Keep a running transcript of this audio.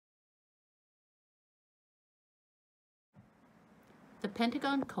The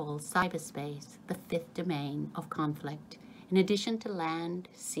Pentagon calls cyberspace the fifth domain of conflict, in addition to land,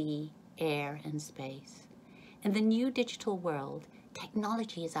 sea, air, and space. In the new digital world,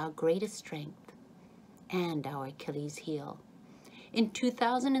 technology is our greatest strength and our Achilles heel. In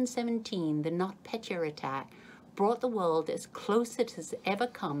 2017, the NotPetya attack brought the world as close as it has ever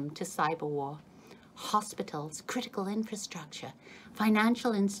come to cyberwar. Hospitals, critical infrastructure,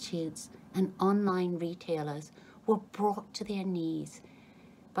 financial institutes, and online retailers were brought to their knees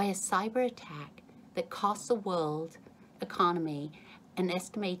by a cyber attack that cost the world economy an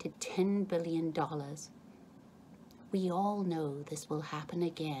estimated $10 billion. We all know this will happen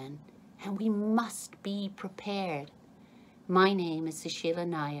again, and we must be prepared. My name is Sushila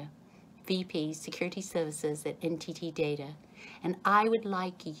Nair, VP Security Services at NTT Data, and I would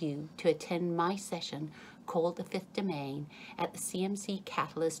like you to attend my session called The Fifth Domain at the CMC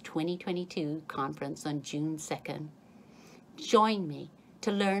Catalyst 2022 conference on June 2nd. Join me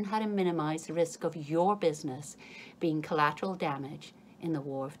to learn how to minimize the risk of your business being collateral damage in the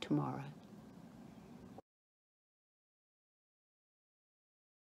war of tomorrow.